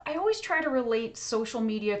I always try to relate social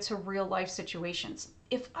media to real life situations.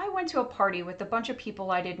 If I went to a party with a bunch of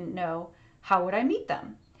people I didn't know, how would I meet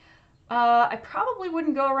them? I probably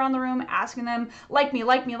wouldn't go around the room asking them, like me,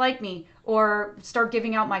 like me, like me, or start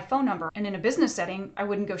giving out my phone number. And in a business setting, I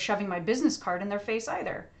wouldn't go shoving my business card in their face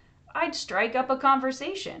either. I'd strike up a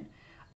conversation.